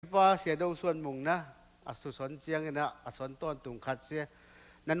ป้าเสียดาวส่วนมุงนะอัศสนเจียงนะอัศสนต้นตุงขัดเสีย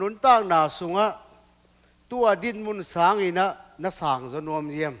นันนุนตั้งนาสุงะตัวดินมุนสางอีนะนัสางจนนวม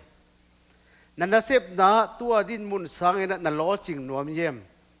เยี่ยมนันนัเสพนะตัวดินมุนสางอีนะนันล้อจิงนวมเยี่ยม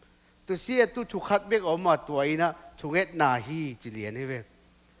ตัวเสียตัวฉุกขัดเบกออกมาตัวอีนะชุงเอ็ดนาฮีจิเลียนให้เว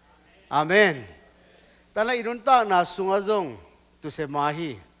อาเมนแต่ละอินุนตั้งนาสุงะจงตัวเสมา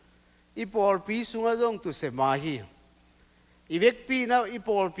ฮีอีปอลปีสุงะจงตัวเสมาฮีอีเวกปีนะอีป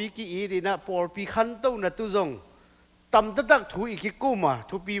อลปีกี่อีดีนะปอลปีขันโตนะตุจงตำตักถูอีกิกุมา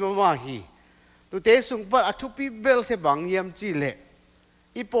ทุปีมาฮีตัวเตสุงปัดทุปีเบลเสบังเยี่ยมจีเล่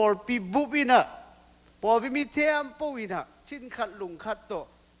อีปอลปีบุบินะปอลปีมีเทียมปูอินะชินขัดลุงขัดโต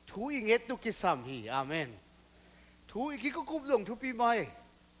ถูอีเงตุตุกิสามฮีอาเมนถูอีกิกุบลงทุปีไม่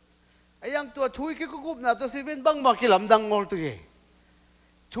ไอ้ยังตัวถูอีกิกุบนะตัวเซเว่นบังมากิลำดังงอลตัวเอ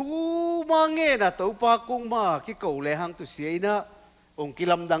ทูมาเงนะตัวปากุงมาคิเก่าเลยหังตัวเสียนะองค์กิ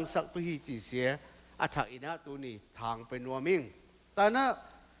ลำดังสักตัวฮีจีเสียอาถักอินะตัวนี้ทางเป็นวัวมิงแต่นะ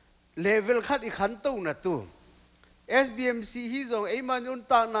เลเวลขัดอีขันตู้นะตัว SBMC ฮิจงไอ้มันอุน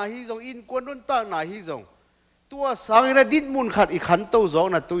ตานาฮิจงอินกวนอุนตานาฮิจงตัวสังนะดินมุนขัดอีขันตู้จง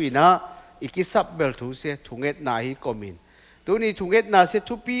นะตัวอีนะอีกิสับเบลทูเสียชุงเอ็ดนาฮิกอมินตัวนี้ชุงเอ็ดนาเสีย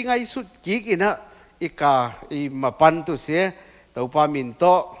ทุปีไงสุดกิกอีนะอีกาอีมาปันตัวเสียตัวปามินโต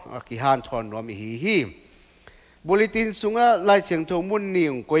กิฮันทอนรวมฮีบุลิตินสุงะไล่เชียงทงมุนนิ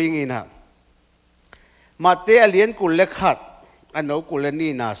วกวยงินะมาเตอเลียนกุลเลขัดอันนู้กุล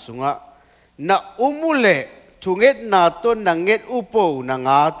นี่นาสุงะนาอุมุเลชุงเอ็ดนาต้นนางเอ็ดอุปนาง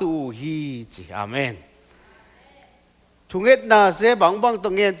าตูฮีจีอาเมนชุงเอ็ดนาเสบังบังตร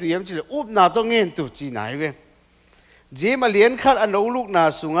งเงินตัวเยี่ยมจีอุบนาตรงเงินตัวจีไหนเว้จีมาเลียนขัดอันนู้ลูกนา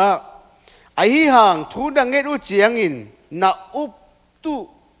สุงะไอห่างทูนางเอ็ดอุเจียงอินนาอุบตุ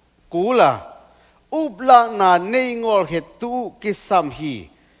กูลาอุบลางนาเนงอลเหตุกิสามฮี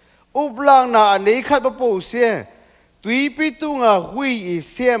อุบลางนาเนขัดปะปูเสียตุยปิตุงาหุยอี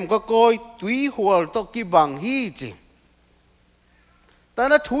เสียมก็คอยตุยหัวตกิบังฮีจิแต่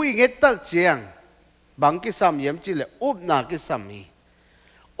นั้นทุยเงตักเจียงบังกิสามเยี่ยมจิเลอุบนากิสามฮี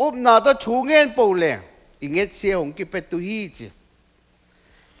อุบนาต้องชูเงินปูเลอีเงเสียหงกิเปตุฮีจิ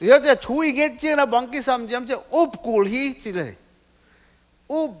เดี๋ยวจะทุยเงเจียงนะบังกิสามเยี่ยมจะอุบกูลฮีจิเลย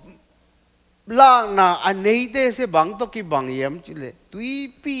อุบลางนาอันนี้เดเสบังตกิบังเยี่ยมจิเลตุย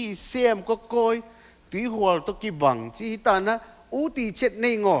ปีเสียมก็คอยตุยหัวตกิบังจีตานะอุติเช็ดใน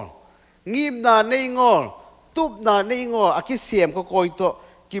งองิมนาในงอตุบนาในงออากิเสียมก็คอยต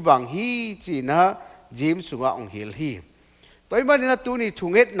กิบังฮีจีนะจิมสุงะองเฮลฮีตัวมันนี่นะตัวนี้ชุ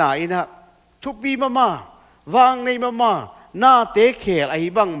งเอ็ดนาอินะทุบปีมาวางในมาหน้าเตะเขลไอ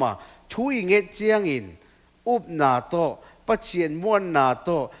บังมาช่วยเงเจียงอินอุบนาโตปัจเจียนม้วนนาโต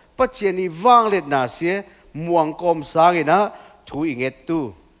ปัจเจียนนี่วางเล็ดนาเสียม่วงกลมสางอินะช่วยเงตู้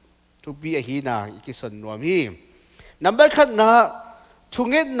ทุบปีไอฮีนาอิกิสนนวมฮีนำไปขัดนาชุง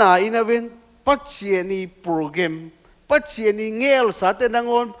เงนาอินะเวนปัจเจียนนี่โปรแกรมปัจเจียนนี่เงลสาเตนั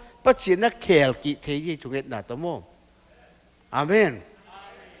งอนปัจเจียนนักเขลกิเทียชุงเงนาตัวโมอาเมน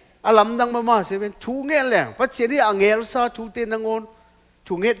อาลัมดังมาเสเป็นชูเงี้ยแหละปัจเจนี่อ่างเงลซาชูเตนังอน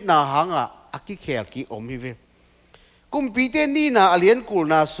ชูเงี้ยนาหังอากิเขลกิอมฮิเวกุมปีเตนี่นาอเลียนกู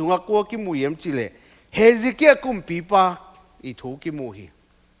นาสุงกัวกิมูเยมจิเลเฮซิเกกุมปีปาอีทูกิมูฮี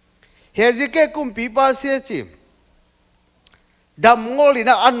เฮซิเกกุมปีปาเสียจิดำงอลิน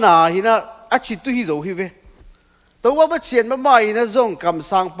ะอันนาฮินะอาชิตุฮิโซฮิเวตัวว่าปัจเจนมาอินะจงคำ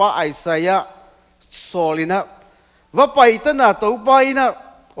สั่งปาไอซายะโซลินะว่าไปตั้งนาตัวไปนะ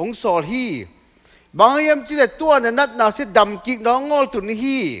องสอลฮีบางยามจีเลตัวนั้นนัดนาเสดำกิกน้องงอลตุน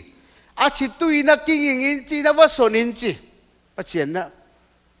ฮีอาชิตุยนักกิงยิงจีนะว่าสนินจีปัจเจียนนะ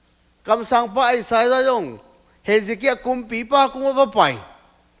คำสั่งไปไอ้สายได้ยงเฮซิเกียกุมปีป้ากุมว่าไป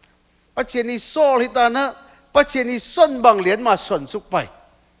ปัจเจียนี่โซลิตานะปัจเจียนี่ส้นบางเหรียญมาส้นสุกไป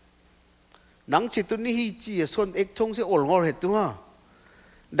หนังจิตุนี่ฮีจีส้นเอกทงเสียโอลงอลเหตุตัว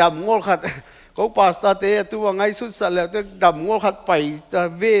ดำงอลขัดเขาปาสตาเตะตัวไงสุดสัตว์แล้วแต่ดำงอขัดไปแต่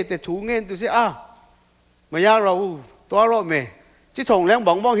เวแต่ถูเงินตัวเสียมายาเราตัวเราเมที่ถงแรง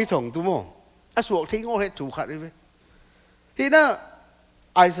บังบ้องที่ถงตัวโมสวกทิ้งงอเหตุถูขัดเลยเว้ยที่นั่น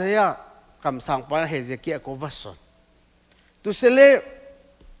ไอเสียคำสั่งไปเฮเซเกียก็วัดสนตัวเสเล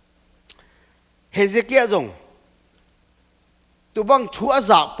เฮเซเกียจงตัวบังชัว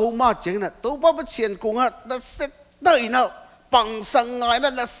จ่าปูมาเจงนะตัวบ้าเชียนกุ้งฮะนั่นเสร็จได้นะปังสังไง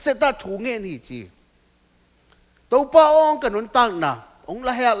นั่นนะเสด็จถูเงี้ยนี่จีตัวป้าองกันนุนตั้งนะองล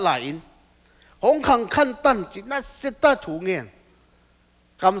ะเฮียหลายองขังขันตันจีน่าเสด็จถูเงี้ย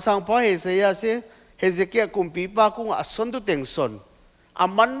คำสั่งพอเฮเซียเสเฮเซเกียกุมปีป้ากุงอัศนตุเต็งสนอา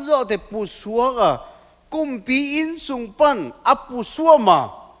มันโจเตปูสัวกะกุมปีอินสุงปันอัปูสัวมา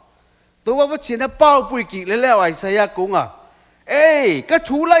tôi bắt chiến nó bao bùi kỹ lên leo ai say cũng à ê cái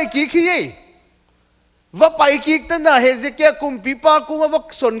chú lại kỹ khi và bài kỹ tân là hệ gì kia cùng pipa cũng vắt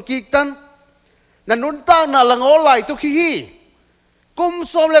xuân kỹ tân là nôn ta là ngó lại tôi khi cùng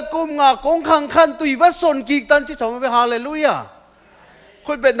xóm là cùng ngà cũng khăng khăn tùy vắt xuân kỹ tân chứ chẳng phải hallelujah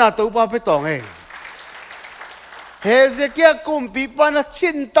khôi bên nào tôi ba phải tòng ấy hệ gì kia cùng pipa là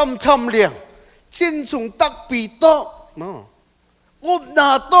chín tâm thầm liền chín sùng tắc bị to nó úp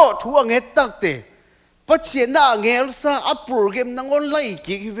na to thua nghe tắc tệ bắt chiến na nghe sa áp program năng on lấy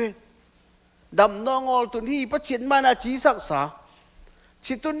kỹ về đầm nó ngol tuần hi bắt chiến mà na chỉ sắc sa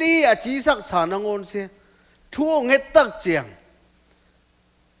chỉ tuần hi à chỉ sắc sa năng on xe thua nghe tắc chiang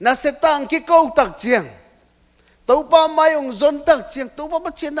na sẽ tăng cái câu tắc chiang tàu ba mai ông dân tắc chiang tàu ba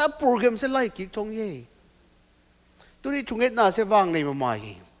bắt chiến na program sẽ lấy kỹ thông ye tuần hi chúng nghe na sẽ vang này mà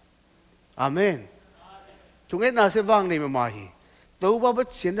mai amen chúng nghe na sẽ vang này mà mai tàu ba bắt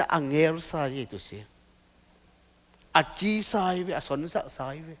chiến na ang nghe sa ye tu xe à chỉ sai về à xuân sắc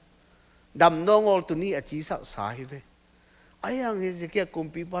sai về đầm nó ngol tụi ní à chỉ sắc sai về ai ang nghe gì kia cùng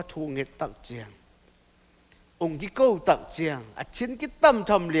bị bắt thu nghe tắc chiang ông cái câu tắc chiang à chiến cái tâm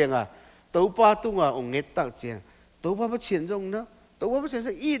thầm liền à tàu ba tung à ông nghe tắc chiang tàu ba bắt chiến rong đó tàu ba bắt chiến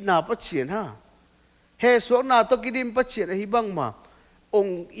sẽ ít nào bắt chiến ha hè xuống nào tôi cái đêm bắt chiến là hi băng mà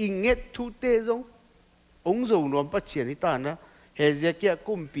ông in nghe thu tê rong ông dầu nó bắt chiến thì ta nữa hè gì kia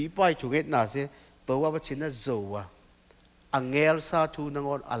cùng bị bắt thu nghe nào sẽ tàu ba bắt chiến là dầu à anh nghe sa thu năng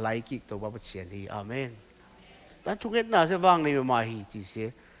on alai kik to ba chiến hi amen ta thu nghe na se wang nei ma hi chi se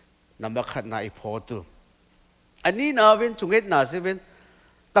number khat na i pho tu ani na ven thu nghe na se ven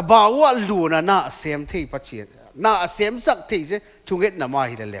ta ba wa lu na sem thei pa chiến na sem sak thei se thu nghe na ma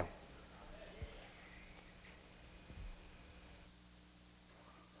hi le lew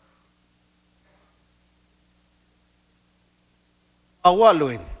awa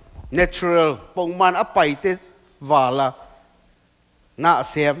luin natural pong man apai te wala na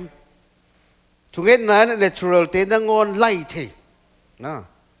xem chúng em nói là natural tên là ngon lay thế na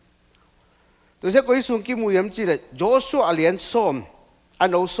tôi sẽ có ý xuống kim mùi ấm chỉ là Joshua alien xóm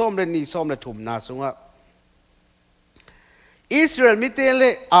anh âu xóm lên ni xóm là thùng na xuống á Israel mi tên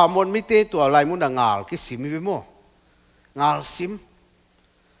lệ Amon mi tên tuổi lại muốn là ngào cái sim mi mò ngào sim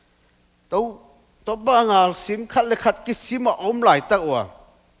tao ba ngào sim khát le khát cái sim mà ôm lại tao à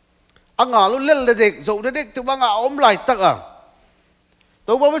anh ngào lúc lên là địch dầu địch tao ba ngào ôm lại tao à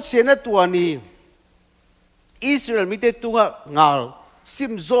tàu ba bắt chiến là tua ni Israel mi te tua ngal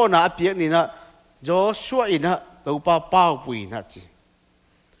sim zona apiak ni na Joshua ina tàu ba bao bui na chi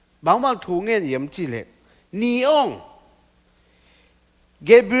bang bang thu nghe yếm chi le ni ong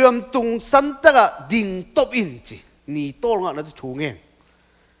Gabriel tung san ta ding top in chi ni tol nga na thu nghe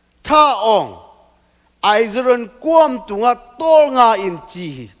tha ong Israel quam tunga tol nga in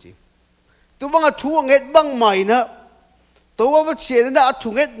chi tu bang thu nghe bang mai na tôi bắt chiến đã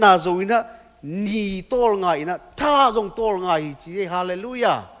chung hết na rồi na ni tol ngai na tha dòng tol ngai chỉ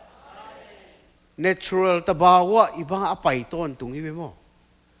hallelujah natural tabawa ibang apai ton tung hi mo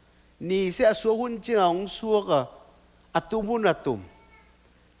ni se asua hun chang suak a atum hun atum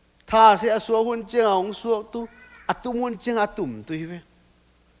tha se asua hun chang suak tu atum hun chang atum tu hi ve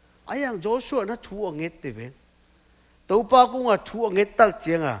ayang Joshua na thu nget te ve to pa ku nga thu nget tak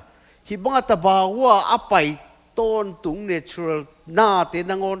chang a hi bang tabawa apai tôn tung natural na te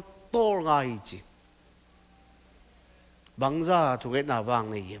nangon tol ngai chi bangza thu get na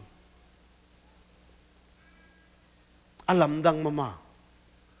wang nei yem alam dang mama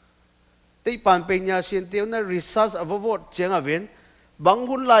tei pan pe nya sin teu na research avot cheng aven bang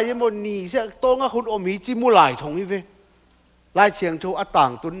hun lai yem ni se to nga hun om hi chi mu lai thong hi ve lai cheng thu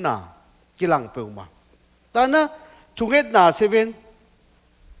atang tun na kilang pe ma ta na thu get na seven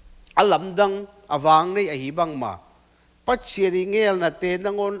alam dang awang nei ahi bang ma patchiani ngel na te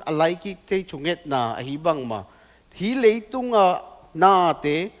nangon alai ki te chunget na ahi bang ma hi leitunga na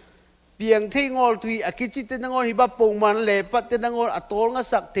te piang thei ngol tui akichi te nangon hi ba pong man le pat te nangon atol nga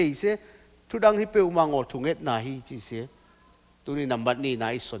sak thei se thudang hi peu ma ngol chunget na hi chi se tuni number ni na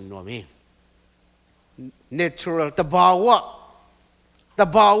ison no mi natural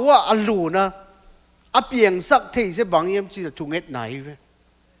tabawa aluna apiang sak thei se bang yem chi chunget na hi ve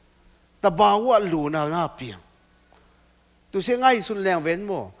tabawa luna nga piang tu se ngai sun leng ven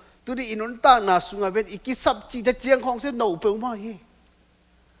mo tu di inun ta na sunga ven ikisap chi ta chiang khong se no pe ma hi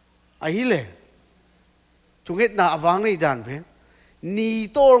ai hi le chunget na awang nei dan ven ni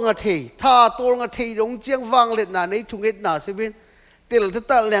tol nga thei tha tol nga thei rong chiang wang let na nei chunget na se ven tel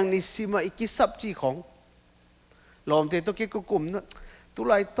ta leng ni sima ikisap chi khong lom te to ke ko kum na tu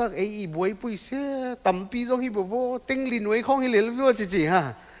lai tak ei i boi pui se tampi jong hi bo teng lin wei khong hi le lo chi chi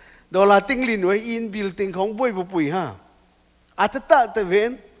ha đó là tiếng linh với in building không bùi bùi ha à ta ta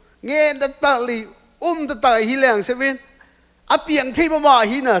ven nghe ta li ta hi leng se ven à piang thi mà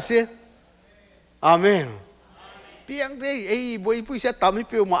hi na se amen piang thi ấy bùi bùi sẽ tắm hi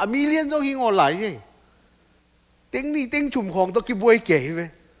piu mà million trong hi ngon lại gì tiếng đi tiếng chùm hong tôi kêu bùi kể về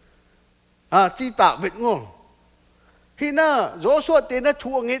à chỉ tạ vẹt ngon hi na gió suốt tên na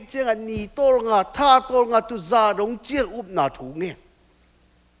Thu Nget chiang à nì tol ngà tha tol ngà tu za dong chiang na Thu Nget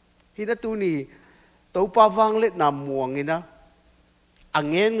hi na tu ni tàu pa vang lệ nam muang ni na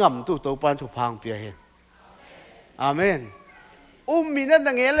anh nghe ngầm tu tàu pan thu phang pia hen amen mình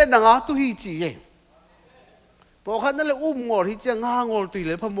na nghe lệ na tu hi chi ye bỏ khăn na lệ ngor hi chiang ngor tùy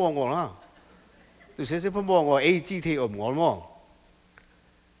lệ pham ngor ha tu sẽ pham ngor ai chi thì ngor mo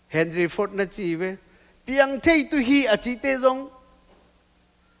Henry Ford na chi ve piang thei tu hi a chi te jong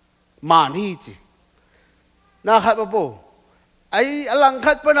man hi chi na khat ba bo ai alang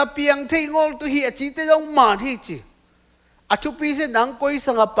khat pa na piang thei ngol tu hi a chi te jong man hi chi a chu pi se nang koi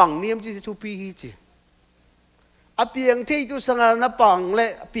sanga pang niam chi se chu pi hi chi a piang thei tu sanga na pang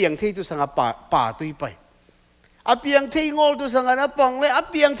le piang thei tu sanga pa tu pai a piang thei ngol tu sanga na pang le a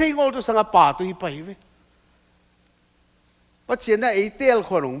piang thei ngol tu sanga pa tu pai ve pa chen na ei tel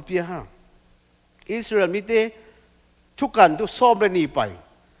kho rong pi ha Israel mi te chukan tu som le ni pai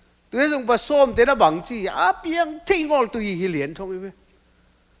tu he jong pa som te na bang chi a piang thei ngol tu hi lian thong ve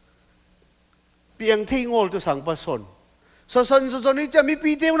piang thei ngol tu sang pa son son ni cha mi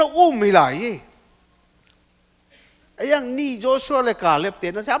pi te na mi lai ai yang ni Joshua le ka lep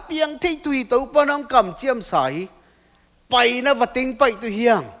te na sa piang thei tu hi to pa nang kam chiam sai pai na vating pai tu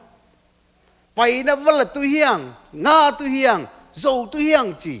hiang pai na val tu hiang nga tu hiang zo tu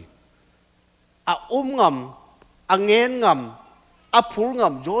hiang chi a ngam a ngen ngam a phul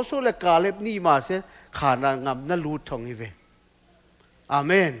ngam Joshua le ka lep ni ma se khana ngam na lu thong hi ve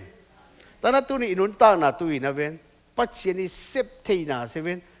amen ta na tu ni inun ta na tu ina ven pa chen ni sep thei na se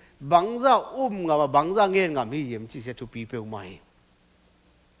ven bangza ngam bangza ngen ngam hi yem chi se tu pi pe mai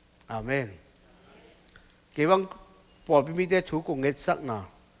amen ke bang po pi mi te chu ko nget sak na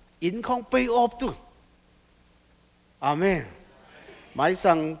in không pay off tu amen mai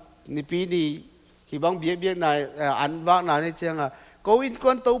sang ni pi ni hi bang biếc này ăn vác này này chăng à có in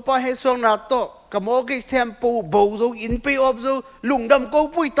con tàu pa hay xuông nào to cầm ô cái tempo bầu rồi in pay off rồi lùng đâm câu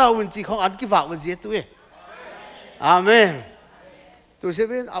bụi tàu mình chỉ không ăn cái vạc mà giết tôi amen tôi sẽ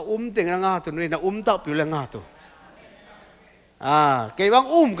biết tiếng là nga tôi nói là tao biểu là nga tôi cái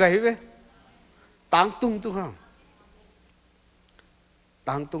bang cái vậy tang tung tu ha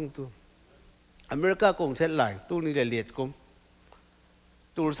tang tung tu America cũng sẽ lại tu ni là liệt cũng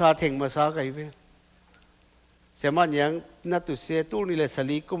tu sa thèn mà sa cái vậy xem mà nhang na tu se tu ni le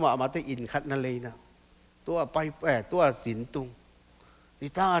sali ko ma te in khat na le na to pai to sin tung ni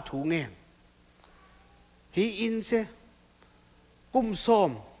ta Thu Nget hi in se kum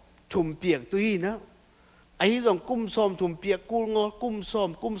som thum piek tu hi na ai jong kum som thum piek kul ngo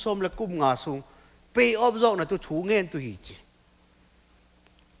kum som là kum nga sung pay off jong na tu Thu Nget tu hi chi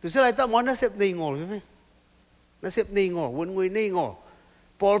tu se lai ta mon na sep nei ngol ve na sep nei ngol won ngoi nei ngol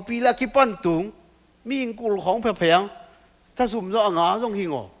pol pi la ki pan tung mi in kul khong phe pheng ta sum zo nga jong hi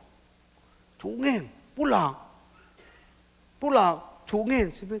ngo Thu Nget pu la Thu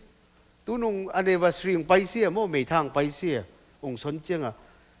Nget se be tu nung anniversary pai sia mo mei thang pai sia ong son chiang à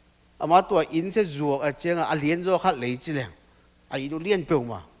ama tua in se zuak a chiang a lian zo khat lei chi le ai du lian pe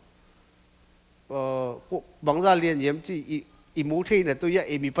ma bang za lian yem chi i mu thei na tu ya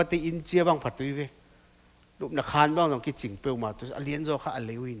e mi pati in chia bang phat tu ve lup na khan bang jong ki ching pe ma tu a lian zo kha a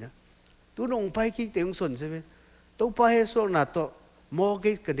lewi na tu nung pai ki te ong son se ve to pa he so na to mo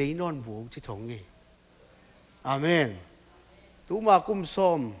ge ka dei non bu chi thong nge amen tu ma kum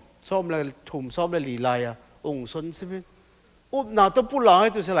som la thum som la li lai a ong son se ve na to pu la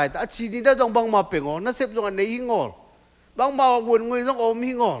tu se lai ta chi ni da dong bang ma pe ngo na sep jong an nei ngol bang ma won ngoi jong om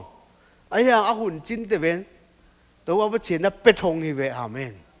hi ngol ai ha a hun chin te ven to wa chen na pe thong hi ve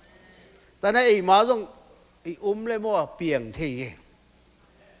amen ta na ei ma jong i le mo piang thei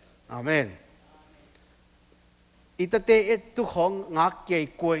amen itate et tu khong ngak ke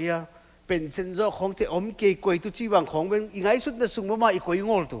koi ya pen chen zo khong te om ke koi tu chi wang khong ben ingai sut na sung ma i koi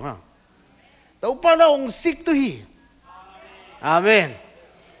ngol tu ha to pa na ong sik tu hi amen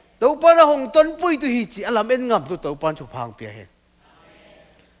to pa na hong ton pui tu hi chi alam en ngam tu to pan chu phang pia he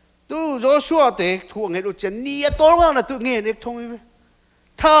tu Joshua te Thu Nget u chen ni atol ngang na tu nge nek thong hi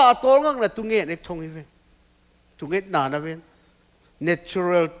tha atol ngang na tu nge nek thong hi tu nget na na ven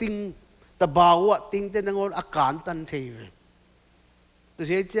natural ting ta bawa ting te ngon akan tan thei ve tu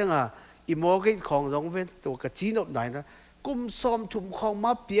se chang a i mo ge khong jong ven to ka chi nop nai na kum som thum khong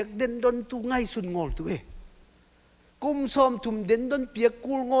ma piak den don tu ngai sun ngol tu e kum som thum den don piak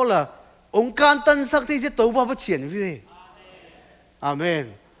kul ngol là ông can tan sắc thì sẽ tàu vào triển vi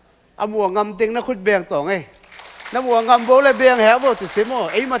amen amua ngam tiếng nó khut bèn tỏ ngay nó mua ngam vô lại bèn héo vô từ xí mò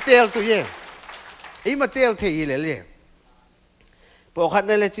ấy mà tel tu ye ấy mà tel thì lệ lệ bộ khăn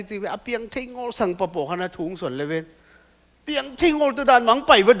này là chỉ từ à piang thấy ngol sang bộ khăn nó thúng xuân lên bên piang thấy ngol từ đàn mắng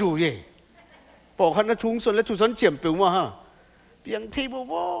bảy vật đủ ye bộ khăn nó thúng xuân lên thúng xuân chiếm biểu mà ha piang thấy vô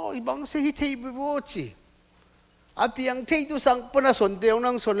vô băng sẽ thấy vô chỉ à piang thấy tu sang bên là xuân tiêu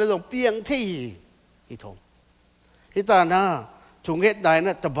năng xuân lên lòng piang thấy hi thong hi ta na Tung Nget này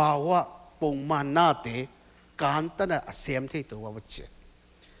na tabawa bông man na te kan ta na asem thấy tu wa chết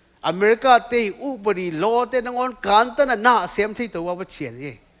America te ubari lo te nangon kan ta na asem thấy tu wa chết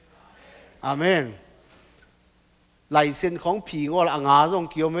ye amen lai sen khong pi ngol anga jong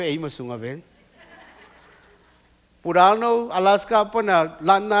kio me ei ma sunga ven Purano Alaska pa na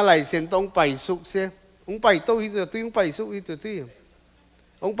lan na lai sen tong pai suk se ung pai to hi tu ung pai suk hi tu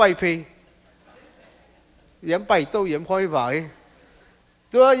ung pai phe yếm pai to yếm hoi vai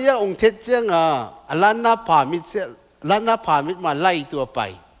ตัวยังองค์เทศจังล้านนาผ่ามิดเสียล้านนาผ่ามิดมาไล่ตัวไป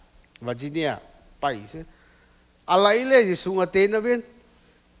วันที่เนี่ยไปเสียอะไรเลยที่สุงเตนนะเว้น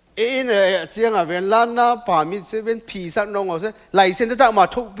เนี่ยจังเว้นล้านนาผ่ามิดเสียเว้นผีสัตว์น้องเอาเสียไล่เส้นจะตั้งมา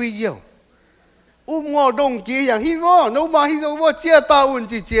ทุกปีเดียวงอดงกี้อย่างฮิวโนมาฮิโซวเจ้าตาอุ่น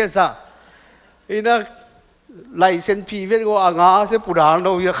จีเจ้าซะนะไล่เส้นผีเว้นก็อ่างาเสียปุราโน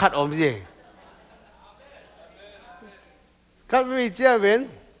ยขัดอมเย่ก็ไม่เจ้าเว้น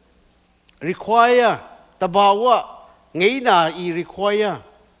require แต่บอกว่าไงน่ะอี require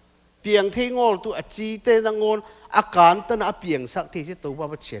เพียงที่งอตัวจีเตนังงอาการตั้งแต่เพียงสักที่จะตัวว่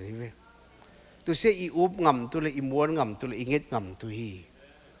าเฉียดไปตัวเสียอีอุบงำตัวเลยอีม้วนงำตัวเลยอีเง็ดงำตัวฮี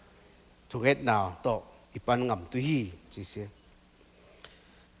ทุงเง็ดน่ะต่ออีปันงำตัวฮีจีเสีย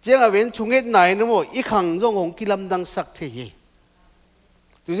เจ้าเว้นทุงเง็ดไหนนะโมอีขังจงหงกิลำดังสักที่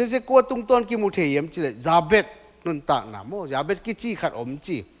ตัวเสียกลัวตุ้งต้นกิมุเทียมจีเลยซาเบตนุ่นต่างนะโมยาเบ็ดกิจีขัดอม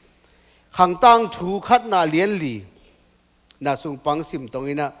จีขังตั้งชูขัดนาเลียนลีนาสุงปังสิมตรง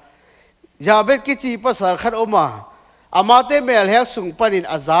นี้นะยาเบ็ดกิจีภาษาขัดอมอามาเตเมลเฮสุงปนิน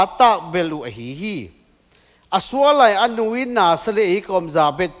อาซาตาเบลูฮีอาสวาไลอันนุวินนาสเลอีกอมยา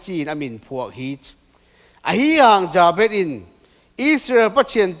เบ็ดจีนอามินพวกฮีฮีห่างยาเบ็ดอินอิสราเอลปัจ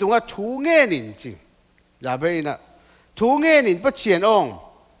เจียนตุงะชูเงินินจียาเบ็ดอินะชูเงินินปัจเจียนอง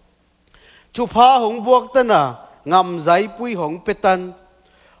ชูพาหงบวกตันงำใจปุยหงเปตัน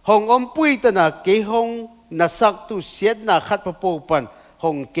หงอมปุยตันเกหงนัสักตุเสียดนาขัดปะโปปันห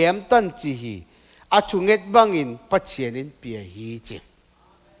งแกมตันจีฮีอาชุงเอ็ดบังอินปัจเจียนินเปียฮีจี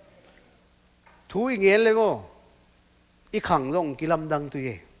ทูอีเงี้ยเลยโมอีขังรงกิลำดังตุเย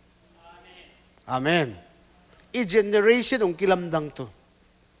อาเมนอีเจเนอเรชันองกิลำดังตุ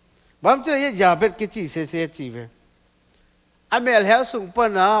บางทียาเบ็ดกิจีเสียจีเวอเมลเฮสุงป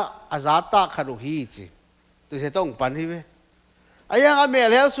นะอาซาตาขัดุฮีจีตัวเสต้องปันฮีเวอายังอเม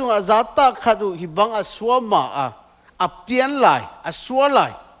ลเฮสุงอาซาตาขัดุฮิบังอาสวมาอาเปียนไลอาสวไล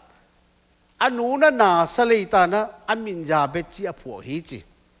อันนู้นน่ะสเลตานะอามินยาเบจีอาผัวฮีจี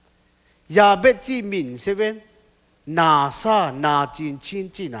ยาเบจีมินเซเวนนาซานาจินชิน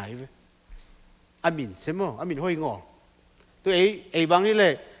จีไหนเวอามินเซโมอามินห้อยงอตัวไอบางนี่เล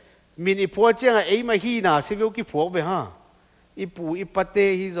ยมินอีผัวเจ้าไอมาฮีนาเซเวลกี่ผัวเวฮะอีปูอีปะเต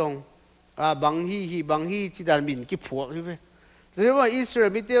ฮีจงบางฮีจิดามินกี่ผัวใช่ไหมแต่ว่าอิสราเอ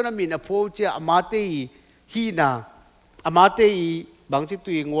ลมิเตลนั้นมินอผัวเจ้าอามาเตฮีนาอามาเตบางจิ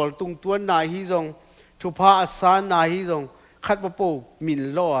ตุยงวลตุงตัวนายฮีจงชุพาอาสานนายฮีจงขัดปะโปมิน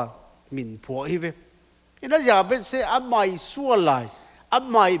ล้อมินผัวใช่ไหมอินั่นอย่าเป็นเสอาไม่สัวไหลอา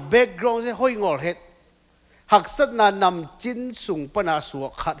ไม่แบ็กกราวด์เสห้อยงอเฮ็ดหักสัตนานำจินสุงปนาสัว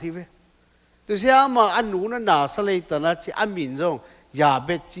ขัดใช่ไหมตัวเสียมาอันนู้นน่ะสเลตนะที่อามินจงยาเบ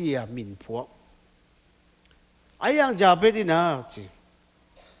จีอามินพวกไอ้ยังยาเบดีนะจี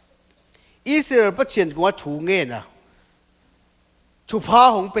อิสราเอลปัจเจียนกูว่าชูเงินนะชูพา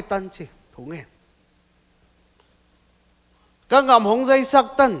หงไปตันจีชูเงินก็งามหงใจสัก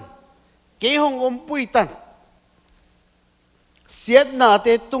ตันเกี่ยหงอมปุยตันเสียดหน้าเต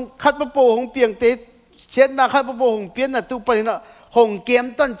ตุงขัดปะโปหงเปียงเตเสียดหน้าขัดปะโปหงเปียงน่ะตุไปนะหงเกม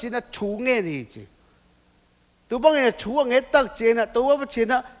ตันจีน่ะชูเงี้ยนี่จีตัวบางอย่างชูเงี้ยตักจีน่ะตัวว่าจี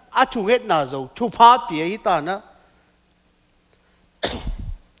น่ะอาชูเงี้ยน่าจะชูพาเปียฮิตานะ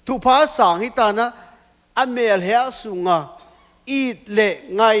ชูพาสังฮิตานะอเมลเฮียสุงะอีดเละ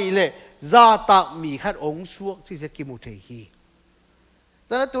ไงเละซาตักมีขัดองสวกที่จะกิมุเทฮีแ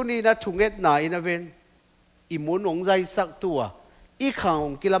ต่ละตัวนี้นะชูเงี้ยน่าอินเวนอิมุนองใจสักตัวอีขังอ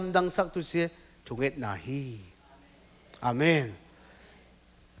งกิลำดังสักตัวเสียชูเงี้ยน่าฮีอ อาเมน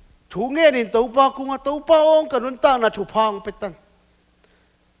ถูเงี้ยนินตัวปากุงตัวปาองกันนุนตั้งน่ะถูพังไปตัน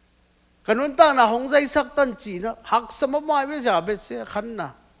กันนุนตั้งน่ะหงใจสักตันจีนะหักสมมาไม่จะเบสเสียขันน่ะ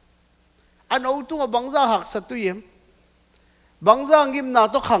อันเอาตัวบังซาหักสัตตุเยี่ยมบังซางิมน่ะ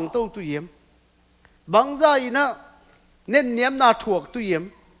ต้องขังตัวตุเยี่ยมบังซาอีน่ะเน้นเนียมน่ะถ่วงตุเยี่ยม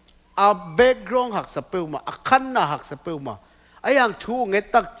อาเบกกรองหักสเปลมาอาขันน่ะหักสเปลมาไอ้ยังชูเง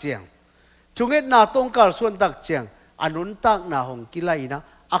ตักเจียงชูเงน่ะต้องการส่วนตักเจียงอันนุนตั้งน่ะหงกิไลนะ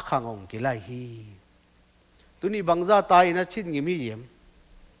อาขังหงกิไลฮีตัวนี้บังซาตายน่ะชินงิมฮีเยี่ยม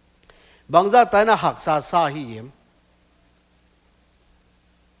บางจากแต่น่ะหักซาซาหิเยี่ยม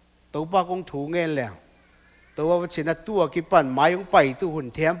ตัวป้าคงถูเงินแล้วตัวว่าเช่นนั้นตัวกิปันไม้ของไปตัวหุ่น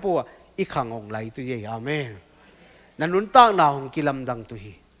เทียมปัวอีขังองไหลตัวใหญ่อาเมนนั่นนุนตั้งหน้าของกิลำดังตัว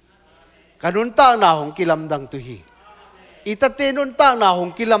ฮีกันนุนตั้งหน้าของกิลำดังตัวฮีอีตาเตนุนตั้งหน้าของ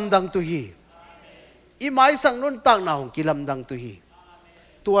กิลำดังตัวฮีอีไม้สังนุนตั้งหน้าของกิลำดังตัวฮี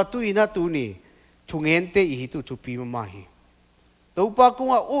ตัวตุยน่ะตัวนี้ถูเงินเตอีตัวชุปีมาฮีตัวป้ากุ้ง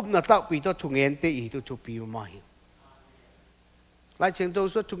อุบน่ะตักปีตัวทุงเงินเตอีตัวชุปีมาหิหลายเชิงตัว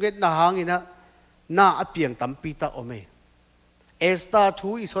สุดทุงเงินน่ะหางอีน่ะน่าอเปียงตั้มปีตาอเมเอสตาชู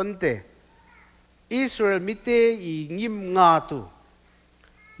อิสนเตอิสราเอลมิเตอีงิมงาตุ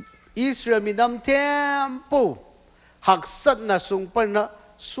อิสราเอลมีน้ำเทมปูหักสัตน่ะสุงปันน่ะ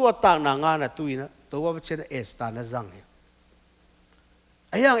สวดต่างนางาน่ะตุยน่ะตัวว่าเช่นเอสตาน่ะจังเฮ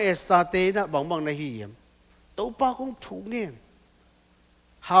ไอ้ยังเอสตาเตน่ะบางน่ะหิเยี่ยมตัวป้ากุ้งทุงเงิน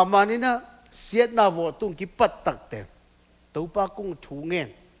หามานี่นะเสียดนาวตุงกิปัตตักเตตัวป้ากุ้งถูเงิน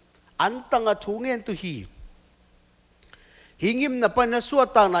อันตั้งอ่ะถูเงินตุฮีหิงิมน่ะปนน่ะสวด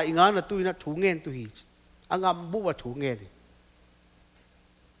ต่างน่ะอิงาน่ะตุยน่ะถูเงินตุฮีอังามบุว่าถูเงิน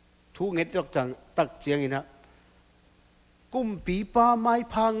ถูเงินจอกจังตักเจียงอีนะกุมปีป้าไม้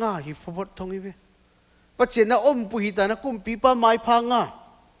พางาหิฟบดทงอีเวปัจเจนะอมปุหิตานะกุมปีป้าไม้พางา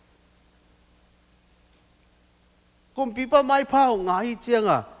กุมปีป้าไม้ผ้าของงาฮิเจียง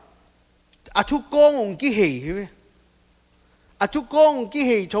อ่ะอาชุกงองกี่เหยใช่ไหมอาชุกงกี่เ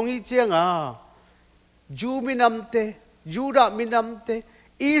หยชงฮิเจียงอ่ะจูมินัมเตยูดามินัมเต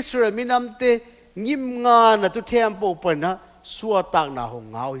อิสราเอลมินัมเตงิมงานน่ะตุเทียมปูปนะสัวตักน่ะหง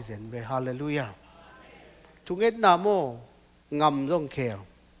งาฮิเซนเวฮาเลลูยาชุงเอ็ดนาโมงำจงเขียว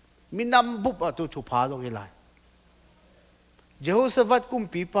มินัมบุบอ่ะตุชุพาจงฮิไลเยโฮสวัตกุม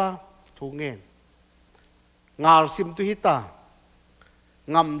ปีป้าชุงเอ็ดงาลซิมตุฮิตา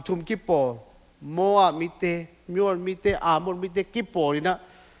งำชุมกิปโปโมอามิเตมิวมิเตอามอนมิเตกิปโปนี่นะ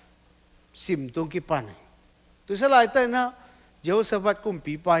ซิมตุงกิปันตุสลายแต่นะเจ้าสวัสดิ์กุม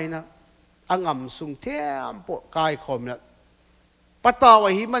ปีไปนะอังำสุงเทียมปกายคอมนะปัตตาวะ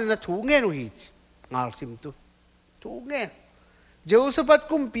หิมันนะถูเงี้ยนุหิงาลซิมตุถูเงี้ยเจ้าสวัสดิ์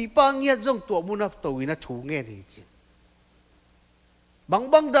กุมปีปังเงี้ยจงตัวมุนับตัวนะถูเงี้ยหิบาง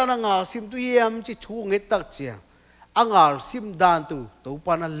ดานงาซิมตุเยี่ยมจิชูเงตักเจียงงาซิมดานตุตัวป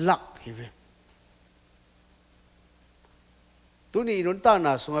านัลักฮิเวตัวนี้นุนตั้งน่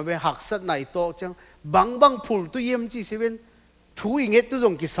ะสงเวหักสัตไหนโตจังบางพูลตุเยี่ยมจิเสเวนชูอิเงตุจ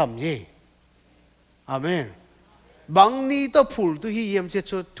งกิสัมเยอาเมนบางนี้ตัวพูลตุเยี่ยมจะ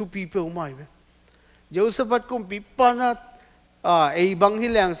ชูปีเปลไม่เวเจ้าสวัสดิ์กุมปีปานะไอ้บางฮิ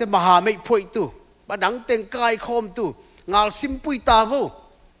แรงเสมหาไม่พ่อยตุปะดังเต็งกายคอมตุงาซิมปุยตาวู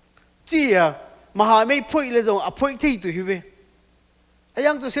จีอ่ะมหาไม่พูดเลยจงอภัยที่ตัวฮิเวไอ้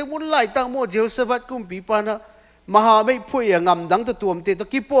ยังตัวเสียมุนไล่ตั้งโมเจลสวัสดิ์กุมปีปานะมหาไม่พูดอย่างงำดังตัวมเตตัว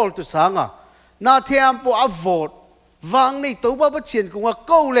กิปอลตัวสังอ่ะนาเทียมปอโวดวางในตัวบ้าเชียนกงว่าเ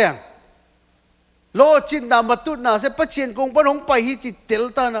ก้าแรงโลจินดามาตุนาเสปเชียนกงปนหงไปฮิจิเตล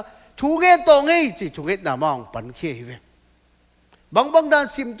ตานะชูเงินตองไงจีชูเงินนามาองปันเขฮิเวบางด้าน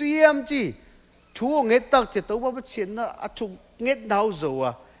ซิมตุเยี่ยมจีชูเงตักเจตัวว่าเช่นนะอาชูเงตดาวโซ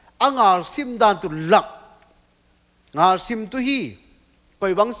อ่ะงาซิมดานตุลักงาซิมตุฮีไป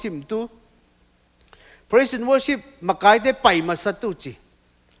บังซิมตุ praise and worship มาไกได้ไปมาสัตุจี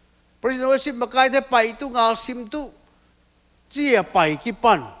praise and worship มาไกได้ไปตุงาซิมตุเจียไปกี่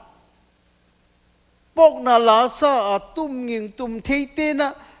ปันปกนาลาซาตุ้มยิงตุ้มเทเตนะ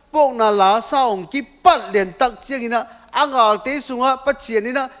ปกนาลาซาองกี่ปันเลียนตักเจียงนะงาเตสุงะปัจเจีย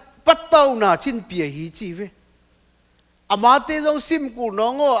นี่นะปัตเต้าหน้าชินเปียฮีจีเวอามาเตจงซิมกูน้อ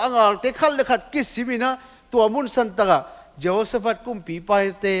งโออ่างเตขัดเลยขัดกิสิมินะตัวมุนสันตะเจ้าสวัสดิ์กุมปีไป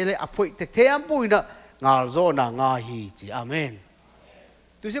เตเลยอภัยเตเทียมปุยนะงาโซนางาฮีจีอาเมน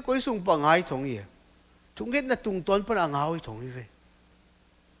ตุเสกุยสุงปังไงทงเย่ทุงเห็นนะตุงต้นปังงาไว้ทงอีเว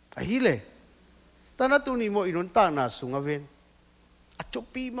ไอ้ฮิเลยตอนนั้นตุนี่โมอินุนตั้งน่าสุงอเวนอจบ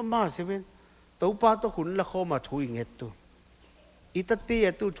ปีมาเซเวนตัวป้าตัวขุนละข้อมาช่วยเงตุอิตาเตีย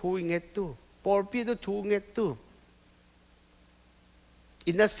ตุชูเงตุปอร์ปีตุชูเงตุ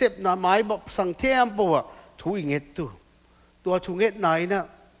อินนัเซปนาไม้บอกสังเทียมปวะทูอิงเงตุตัวทูเงตไหนนะ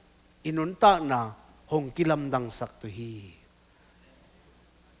อินุนตานาหงกิลัมดังสักตุฮี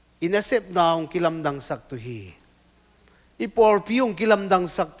อินนัเซปนาหงกิลัมดังสักตุฮีอีปอลพิหงกิลัมดัง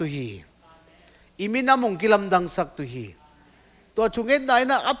สักตุฮีอีมินาหงกิลัมดังสักตุฮีตัวทูเงตไหน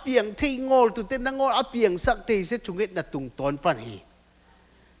นะอับเปียงที่งอลตุเตนงอลอับเปียงสักทีเสทูเงตนะตุงตอนปันฮี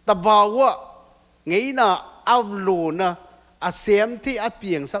แต่บ่าวว่าไงนะอัลลูนะอาเซียมที่อับเ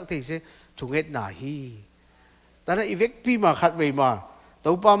ปียงสักทีเสทูเงตนาฮีแต่นั้นอีเวกพี่มาขัดไว้มา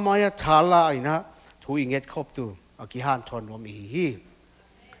ตัวป้ามายาทาลาไอ้นะทูอิงเงตครบตัวอากิฮันทอนวมีฮี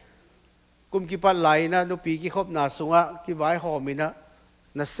กุมกิปัลไหลนะนุปีกิครบนาสุงะกิไว้หอมินะ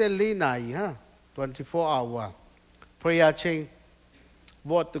นาเซลลีนายฮะ24 hour prayer chain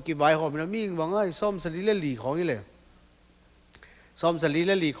วอดตุกิไว้หอมินะมิ่งว่าไงซ้อมสลีเลลีของนี่เลยซ้อมสลีเ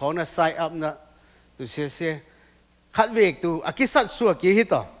ลลีของนะไซอัพนะตุเสียขัดเวกตัวอากิสัตสัวกี่ฮิต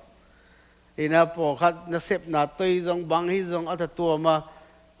ต่ออีน่ะพอขัดนักเสพนาตัวจงบางฮิจงอัตตัวมา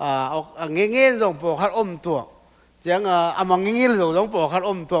เอาเงี้ยจงพอขัดอมตัวจังมังเงี้ยจงพอขัดอ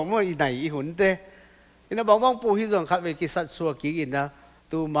มตัวมั่วอีไหนอีหุ่นเต้อีน่ะบางปูฮิจงขัดเวกิสัตสัวกี่อินนะ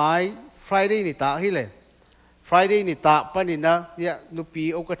ตัวไม้ Friday นี่ตาฮิเลย Friday นี่ตาปนินะเนี่ยนุปี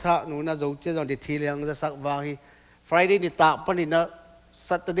โอกาสนูน่ะจะเจอเด็ดทีเลี้ยงจะสักวางฮิ Friday นี่ตาปนินะ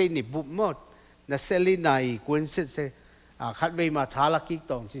Saturday นี่บุบหมดนะเซลีนายกวนเสร็จขัดเวมาทาลักกิ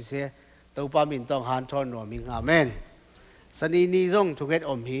ตองที่เสียตัวป้ามินต้องหันทอนหนวมิงอาเมนสันนี้นี่จงทุกเอ็ด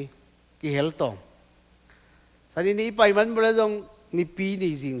อมฮีกิเฮลตองสันนี้นี่ไปมันบริจงนี่ปี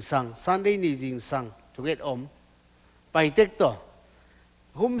นี่จิงสังซันเดย์นี่จิงสังทุกเอ็ดอมไปเต็กต่อ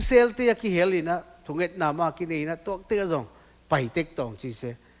หุมเซลเตียกิเฮลินะทุกเอ็ดนามากินี่นะตัวเตี้ยจงไปเต็กตองที่เสี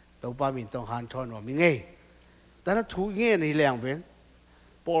ยตัวป้ามินต้องหันทอนหนวมิงเงแต่ถ้าทุกเงี้ยนี่แรงเป็น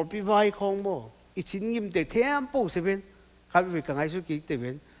ปอลปีไวของโมอีชิ้นยิ้มเด็กเทียมปูเสเป็นข้าไปกันไงสุกี้เตเป็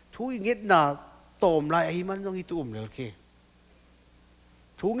นทูอิงเงินน่ะตอมลายไอ้มันต้องอีตุ่มเลยเค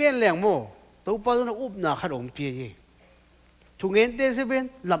ทูเงินแรงโมตัวป้าต้องอุบน่ะขัดอมเปียทูเงินเตเสเป็น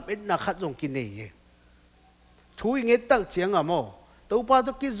ลำเอ็ดน่ะขัดจงกินเนี่ยทูอิงเงินตั้งเจียงอ่ะโมตัวป้า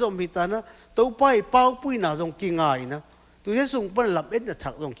ต้องกินจอมพิตานะตัวป้าเป้าปุ้ยน่ะจงกินง่ายนะตัวเจ้าส่งเป็นลำเอ็ดน่ะถั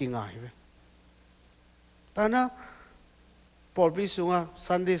กจงกินง่ายไปแต่นะพอพิสุงะ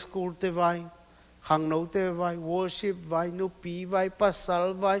Sunday School เตไว้ขังโนเตไว้ worship ไว้นุปีไว้ปัสสาว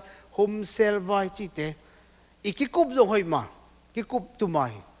ไว้ home cell ไว้จิตเตอีกกี่กุบจงให้มากี่กุบตุไม่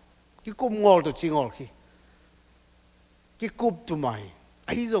กี่กุบงอลตัวจริงอลคีกี่กุบตุไม่ไ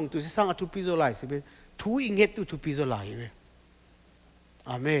อ้จงตัวสิ่งที่ทุพิโซไลสิเป็นทุอิงเงตุทุพิโซไลเว้ย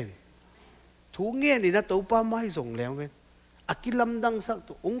อาเมนทุเงี้ยนี่นะตัวป้าไม่จงแล้วเว้ยอากิลำดังสัก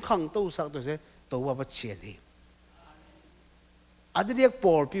ตัวองค์ขังตัวสักตัวเสตัวว่าบัดเชียนี่อันนี้เรียกป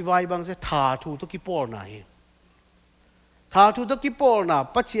อลปีไว้บางเสถาทูตกิปอลไหนถาทูตกิปอลน่ะ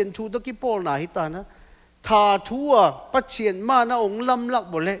ปัจเจียนทูตกิปอลไหนฮิตานะถาทูอ่ะปัจเจียนมานะองค์ลำลัก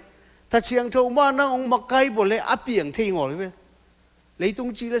บ่เลยถ้าเชียงโชมานะองค์มาไกบ่เลยอับเปียงทิ้งออกเลยเลยตรง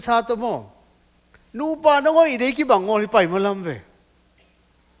จีเลซาตโมนูปานะงออีเด็กกี่บังงอที่ไปมาลำเว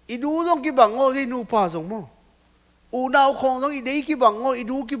อีดูต้องกี่บังงอที่นูปาส่งโมอูดาวคงต้องอีเด็กกี่บังงออี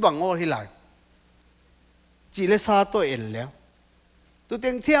ดูกี่บังงอที่ไหลจีเลซาตัวเอ็นแล้วตัวเ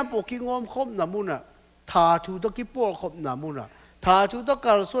ต็งเทียมปกิงอมคบนามุนะทาชูตะกิปอคบนามุนะทาชูตะก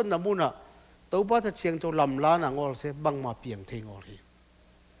ารส่วนนามุนะตัวป้าจะเชียงตัวลำล้านางอลเสบังมาเปียงเทงอลที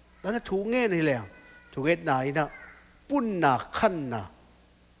แล้วนั่นถูกเงี้ยนี่แหละถูกเงี้ยไหนนะปุ่นนาขันนะ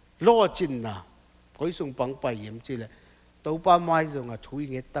โลจินนะก็ส่งปังไปเยี่ยมจีเลยตัวป้าไม้ส่งอ่ะถูก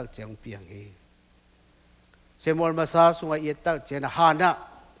เงี้ยตักเจียงเปียงเองเสมอมาซาส่งอ่ะเยี่ยตักเจียงฮานะ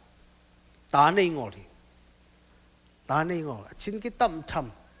ตาในงอลทีตาในงอชิ้นกิตั้มท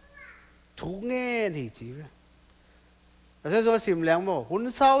ำถูเงี้ยนี่จีบแต่ถ้า说สิมแรงบ่หุ่น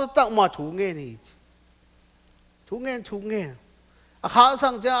เศร้าตั้งมาถูเงี้ยนี่ถูเงี้ยอาขา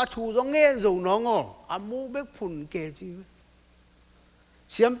สั่งจะถูตรงเงี้ยส่งน้องอ๋อมูเบกผุนเกจีบ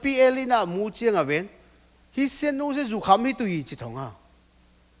เสียมปีเอลิน่ามูเจียงอ่ะเว้นฮิเซนูเสจุคำฮิตุยจิตของ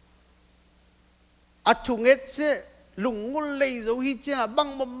อ่ะถูเงี้ยเสลุงงุลเลยจะฮิเจียบัง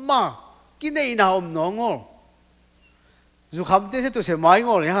มากินได้น่าอมน้องอ๋อdù khám tết sẽ tụi sẽ máy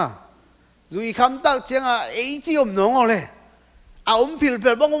ngồi đấy ha dù ý khám tắc chăng à ấy chỉ ôm nó ngồi đấy à ôm phil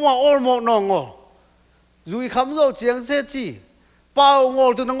phil băng mà ôm một nó ngồi dù ý khám rồi chăng sẽ chỉ bao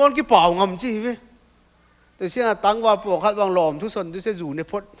ngồi tụi nó ngon cái bao ngầm chi vậy tụi sẽ là tăng qua bộ khát bằng lòm thu xuân tụi sẽ dù nếp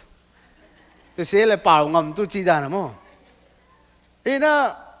phốt tụi sẽ là bao ngầm tụi chi đàn mà ấy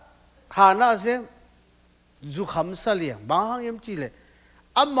na hà na sẽ dù khám sa liền bang em chi lệ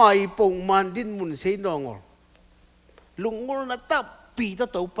âm mày bông man din mun sẽ nó ngồiลุงงูน่ะตับปีตะ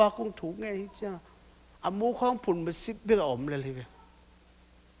ตัวปลาคงถูกไงจ้าอามูข้างผุนมาซิบเบี้ยอมเลยเลย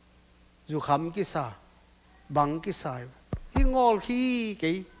dù khám cái sa bằng cái sai khi ngol khi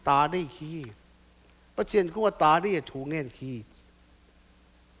cái ta đây khi bắt chuyện cũng là ta đây Thu Nget khi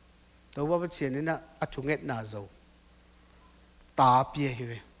đâu bắt chuyện nên là Thu Nget na dầu ta bia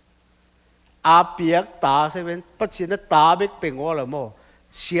hivi biếc ta sẽ bên bắt chuyện là ta biết bên ngol là mò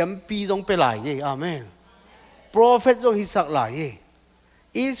xiêm pi dong pe lại vậy amen prophet dong hi sak lại vậy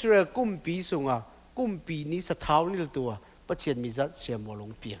Israel kum pi sung kum pi ni sa thao ni tua bắt chuyện mi zat xiêm mò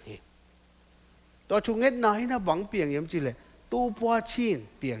long piang heตัวThu Ngetนายนะบังเปียงยังจีเลยตู้ปัวชิน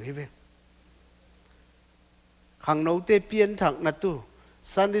เปียงให้เว้ขังโนเตเปียนถักนัดตู้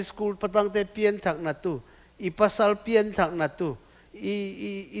Sunday School ปะตังเตเปียนถักนัดตู้อีภาษาเปียนถักนัดตู้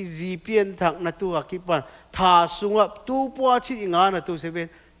อีจีเปียนถักนัดตู้อากิปันทาสุงะตู้ปัวชินงานนัดตู้เซเว่น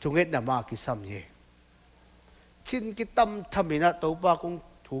Thu Ngetน่ะมากิซ้ำเย่ชินกิตั้มทำให้นะตัวป้าคง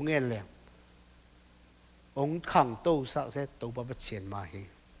Thu Ngetแหลงองขังตู้สักเสตัวป้าบัดเชียนมาเฮ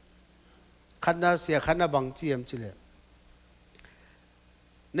ขันน่าเสียขันน่าบังเจียมจิเลย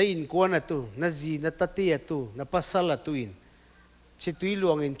นั่นอินกวนน่ะตู้นั่นจีนั่นตัดเตียตู้นั่นภาษาละตู้อินชิตุยหล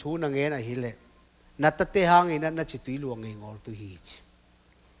วงอินทูนังเงินอะฮิเลนั่นตัดเตหางอินนั่นชิตุยหลวงอินงอลตู้ฮีจ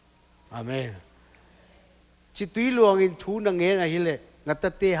อาเมนชิตุยหลวงอินทูนังเงินอะฮิเลนั่นตั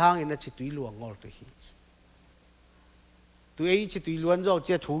ดเตหางอินนั่นชิตุยหลวงงอลตู้ฮีจตัวเองชิตุยหลวงเราเ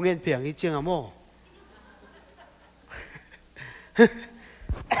จ้าThu Ngetเพียงฮิจเจียงอะโม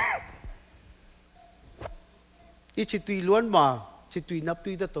อีชิตุยล้วนมาชิตุยนับตุ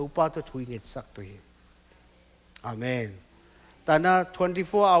ยตะตัวป้าตะThu Ngetสักตัวเองอาเมนแต่น่ะ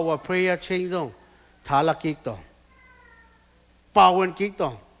24 hour prayer change ต้องทาลักกิกต้องป่าวันกิกต้อ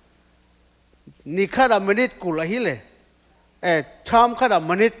งนี่ข้าดมันนิดกุลหิเลยชามข้าด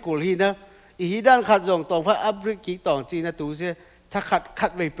มันนิดกุลหินะอีด้านขัดจงตองพระอับริกิกต้องจีนะตูเสียถ้าขั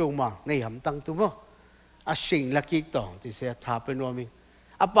ดไปเปล่ามาในหำตังตัวมั้งอาชิงลักกิกต้องที่เสียทาเป็นนวมิ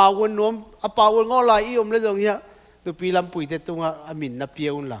อาป่าวันนวมอาป่าวันงอลายอีอมเลยตรงเนี้ยดูปีลำปุ๋ยเตตุงอามินนับเปีย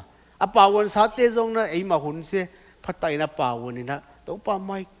วน่ะอาป่าวันสาเตจงนะไอมาหุ่นเสียพัดไตนับป่าวันนี่นะตัวป่าไ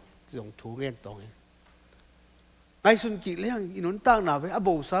ม่จงThu Ngetตรงนี้ไงสุนกิเลี้ยงอินุนตั้งหนาไปอา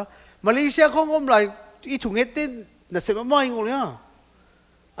บูซามาเลเซียเขางมไหลอีThu Ngetเต้นน่ะเสมาไม่งงเลยอ่ะ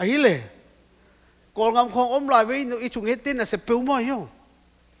ไอ้เลยก่อนงำของอมไหลไว้อีThu Ngetเต้นน่ะเสเปียวไม่เหรอ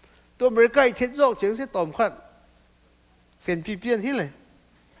ตัวอเมริกาเท็ดโจกเจียงเสียตอมขัดเส้นปีเปียนที่เลย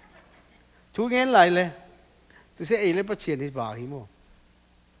Thu Ngetไหลเลยตัวเสียเอเลยประเชียนที่บ่าหิโม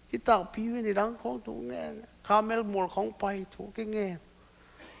ที่ตักพี่ไว้ในรังของThu NgetคาเมลมอลของไปThu Nget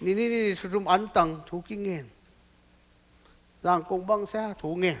นี่สุดอันตังThu Ngetร่างกงบังเสียThu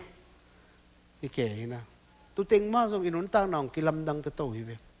Ngetนี่เก๋นะตัวเต็งมากส่งอินุนตั้งหนองกิลำดังตัวโตอยู่เ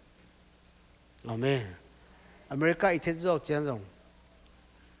ว้ยอาเมนอเมริกาอีเทนโจเจียนส่ง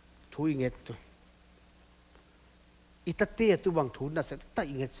Thu Ngetตัวอีตัดเตี้ยตัวบังทุนน่ะเสร็จตัด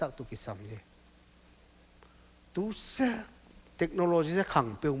Ngetสักตัวกิสัมเจตัวเสียเทคโนโลยีจะขัง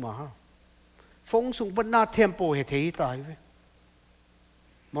เปลวมาฮะฟงสุงปัญนาเทมโปเหตุที่ตายเว้ย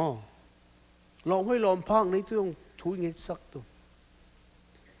มอลองให้ลอมพังในตัวThu Ngetสักตัว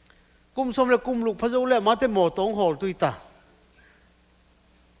กุมสมและกุมลูกพระเจ้าและมาแต่หมอตองหอลตุยตา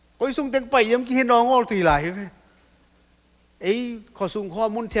ก็ส่งเต็งไปยังกินน้องงอลตุยไหลเว้ยไอ้ขอส่งข้อ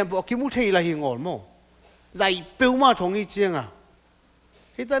มูลเทมโปกิมุทีไหลหิงอลมอใจเปลวมาทงอีเจียงอ่ะ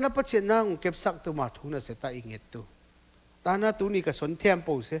ที่ตาหน้าปัจเจนั่งเก็บสักตัวมาทุนน่ะเสตาNgetตัวตาหน้าตัวนี้ก็สนเทียมโป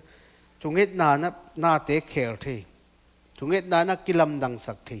เสThu NgetนาเตะเขลเทThu Ngetนากิลำดัง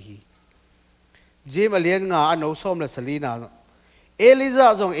สักเทฮีเจมาเลียนงาอันเอาส้มและสลีนาเอลิซา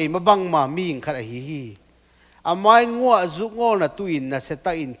จงเอมาบังมามีงขัดฮีอาไม้งัวจุกงัวน่ะตุยน่ะเสต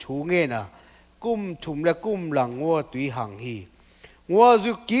าThu Ngetน่ะกุมถุมและกุมหลังงัวตุยหังฮีงัว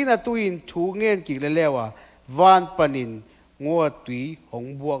จุกีน่ะตุยThu Ngetกิเลวอ่ะวานปนินงัวตุยหง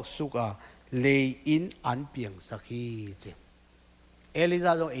บวกสุกอ่ะเลยอินอันเปียงสักฮีเจเอลิซ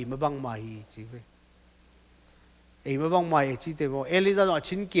าจงเอมาบังมาฮีจีเว้เอมาบังมาจีเตโมเอลิซาจง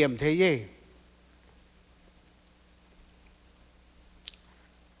ชิ้นเกี่ยมเทเย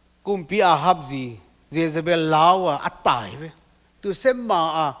กุมปีอาฮับจีเจเซเบลลาวอ่ะอัตตายเว้ตุเซมมา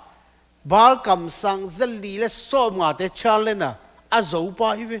อ่ะบาลกัมสังเจลีและส้มงาเตชาเลน่ะอาโจปา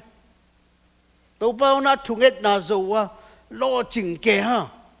ยเว้ตัวป้าน่ะThu Ngetน่ะโจอ่ะล้อจิงเกะฮะ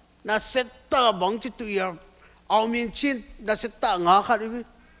น่ะเซตตาบังจิตุยอ่ะเอามีนชินน่ะเสตางาขัดเว้ย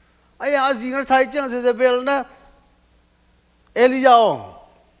ไอ้อาจิงร์ไทยจังเซเบลนะเอลิยา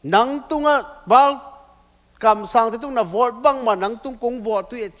นังตุงอ่ะบาลคำสั่งที่ตุงน่ะวอดบังมานังตุงกงวอด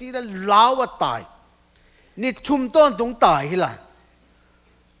ตุยจีนั้นลาวตายนี่ชุมต้นตุงตายฮิล่ะ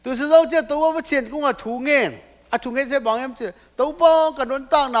ตัวสิ่งที่ตัวว่าเชียนกุงอ่ะThu Ngetอ่ะThu Ngetเสบังยังเจตัวป้องกันนน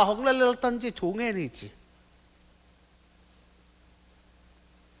ตั้งหน้าของเราตันจีThu Ngetนี่จี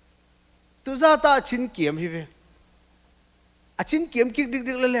tu za ta chín kiếm hi về à chín kiếm kích đích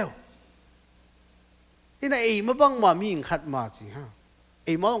đích leo cái này mà băng mà mình khát mà chỉ ha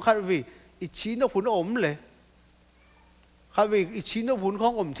mà ông khát vì ít chín nó phun ốm lệ khát vì ít chín nó phun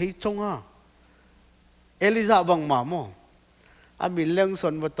không ốm thấy trông ha Eliza băng mà mò à mình leng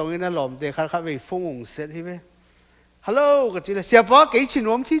xuân vật tông nó lòm để khát vì phong ủng xét hi về hello cái gì là xe bá cái chín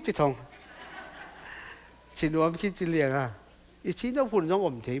ốm khí chỉ thông chín ốm khí chỉ liền ha ít chín nó phun trong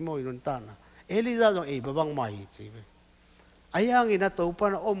ốm thấy mồi luôn tan à Eliza trong mà băng mày chỉ về ai ang ina tàu pa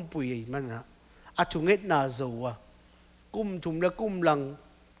na bùi man na à Thu Nget na dầu à kum chum la kum lang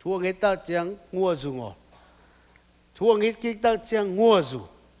Thu Nget ta chang ngua zu ngọ Thu Nget ki ta chang ngua zu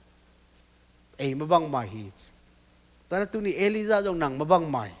mà băng mai hi ta na tu ni Eliza jong nang ma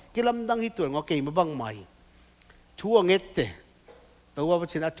băng mai ki lam dang hi tu ngọ ke ma băng mai Thu Nget te tàu wa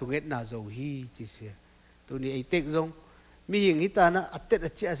chin a Thu Nget na dầu hi chi se tu ni ai tek jong mi hing hi ta na atet a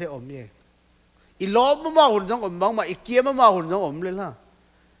chi se om ye i lom ma hun jong om bang ma i kiem ma hun jong om le la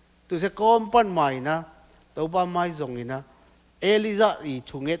tu se kom pan mai na to ba mai jong ina Eliza i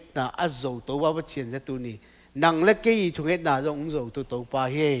Thu Nget na a zo to ba chen se tu ni nang le ke i Thu Nget na jong zo tu to pa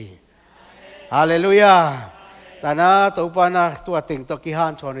he hallelujah ta na to pa na tu ting to ki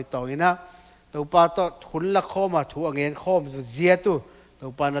han chon ni to ina to pa to thun la kho ma thu angen khom zia tu to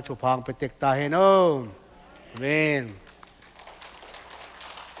pa na chu phang pe tek ta he no amen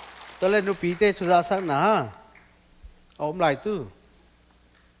ตอนเล่นนูปีเตชุดาสักหนาอมไหลตู้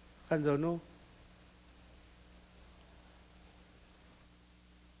ขันโจนู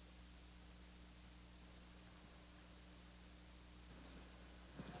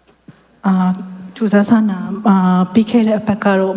ชุดาสักหนาปีเคเลปะการุ